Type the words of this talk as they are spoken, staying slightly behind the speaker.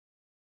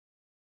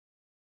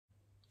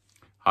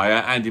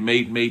Hiya, Andy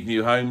Mead, Mead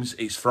New Homes.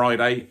 It's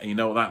Friday, and you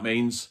know what that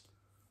means?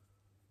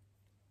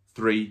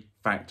 3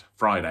 Fact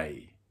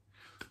Friday.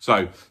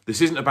 So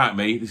this isn't about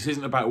me. This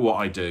isn't about what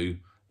I do.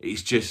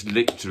 It's just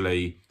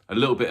literally a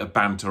little bit of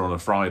banter on a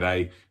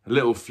Friday, a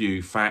little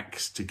few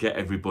facts to get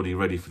everybody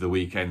ready for the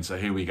weekend. So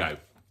here we go.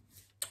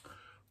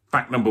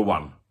 Fact number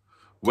 1.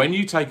 When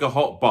you take a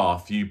hot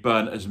bath, you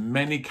burn as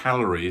many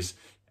calories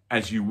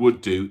as you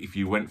would do if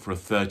you went for a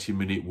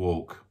 30-minute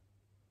walk.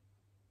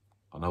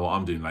 I know what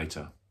I'm doing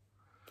later.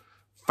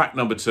 Fact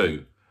number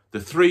 2, the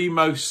 3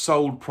 most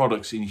sold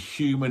products in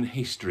human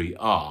history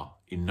are,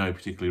 in no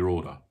particular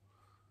order,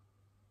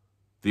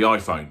 the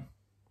iPhone,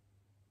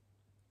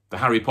 the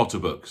Harry Potter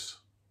books,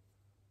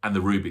 and the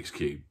Rubik's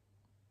Cube.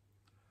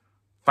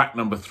 Fact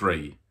number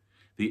 3,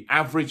 the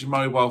average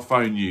mobile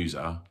phone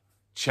user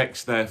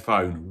checks their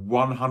phone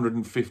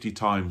 150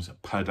 times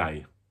per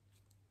day.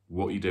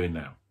 What are you doing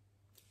now?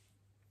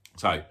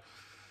 So,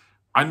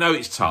 I know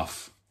it's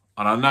tough,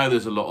 and I know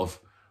there's a lot of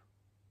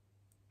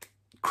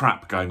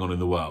crap going on in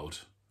the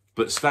world,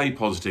 but stay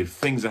positive.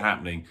 Things are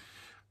happening.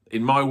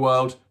 In my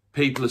world,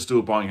 people are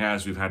still buying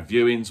houses. We've had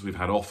viewings, we've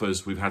had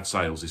offers, we've had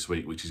sales this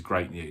week, which is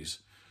great news.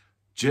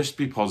 Just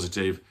be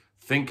positive.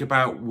 Think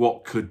about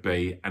what could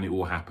be, and it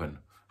will happen.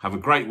 Have a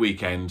great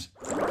weekend.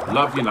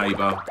 Love your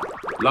neighbour.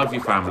 Love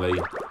your family.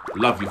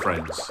 Love your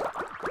friends.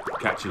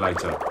 Catch you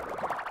later.